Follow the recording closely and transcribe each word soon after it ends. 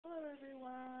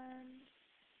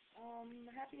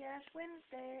Podcast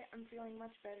Wednesday. I'm feeling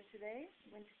much better today.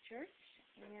 Went to church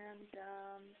and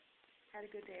had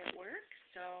a good day at work.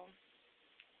 So,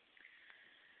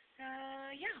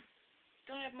 yeah,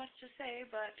 don't have much to say,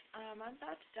 but I'm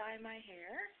about to dye my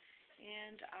hair,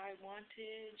 and I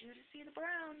wanted you to see the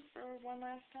brown for one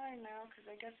last time now, because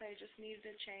I guess I just needed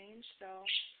a change. So,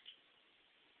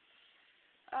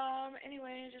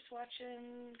 anyway, just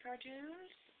watching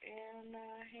cartoons and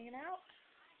hanging out.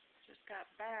 Just got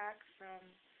back from,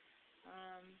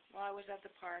 well, I was at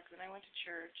the park, then I went to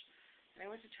church, then I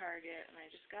went to Target, and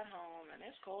I just got home, and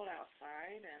it's cold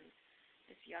outside, and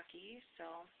it's yucky,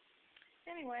 so,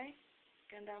 anyway,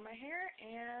 gonna dye my hair,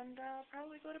 and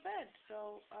probably go to bed,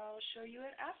 so I'll show you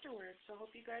it afterwards, so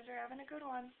hope you guys are having a good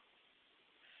one.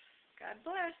 God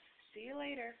bless. See you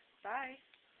later. Bye.